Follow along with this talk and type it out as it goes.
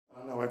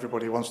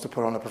everybody wants to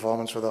put on a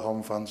performance for the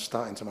home fans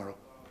starting tomorrow.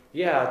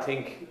 Yeah, I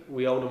think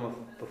we owe them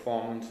a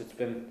performance.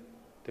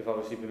 They've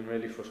obviously been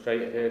really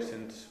frustrated here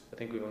since, I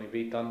think we've only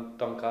beat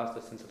Doncaster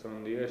since the turn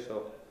of the year,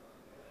 so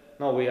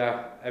no, we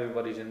are.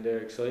 Everybody's in there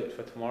excited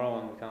for tomorrow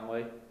and we can't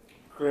wait.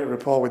 Great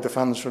rapport with the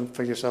fans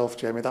for yourself,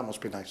 Jamie, that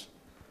must be nice.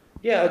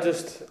 Yeah,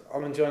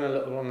 I'm enjoying a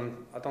little run,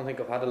 and I don't think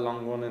I've had a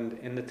long run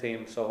in the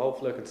team, so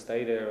hopefully I can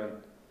stay there,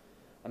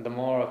 and the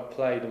more I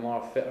play, the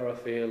more fitter I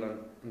feel, and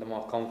the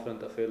more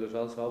confident I feel as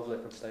well, so hopefully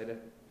I can stay there.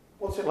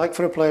 What's it like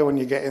for a player when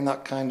you get in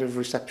that kind of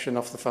reception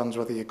off the fans,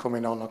 whether you're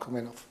coming on or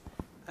coming off?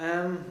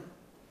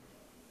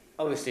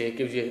 Obviously it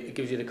gives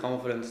you the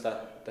confidence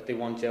that they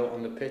want you out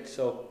on the pitch,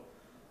 so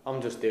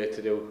I'm just there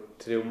to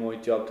do my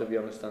job, to be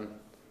honest, and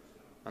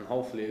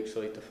hopefully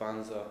excite the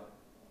fans, or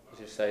as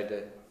you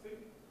say,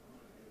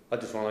 I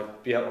just want to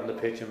be out on the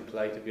pitch and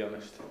play, to be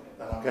honest.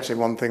 I'm guessing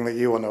one thing that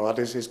you want to add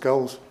is his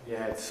goals.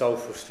 Yeah, it's so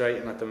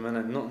frustrating at the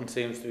minute. Nothing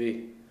seems to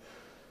be.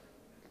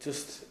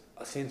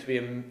 I seem to be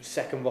a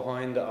second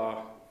behind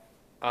or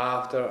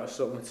after or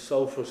something. It's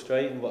so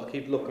frustrating, but I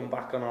keep looking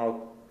back on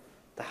all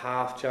the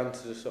half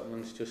chances or something.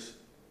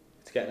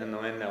 It's getting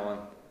annoying now,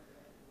 and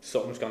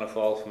something's going to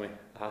fall for me.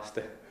 It has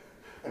to.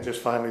 And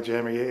just finally,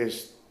 Jamie, it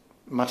is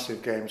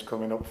massive games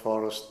coming up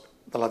for us.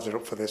 The lads are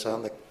up for this,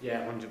 aren't they?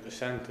 Yeah,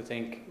 100%. I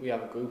think we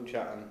have a group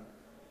chat, and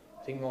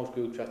I think most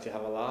group chats you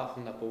have a laugh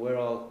and that, but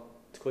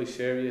it's quite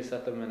serious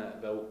at the minute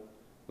about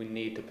we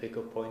need to pick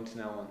up points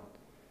now, and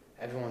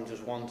everyone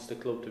just wants the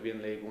club to be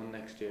in League One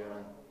next year,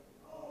 and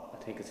I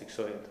think it's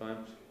exciting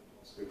times.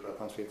 Super,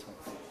 thanks for your time.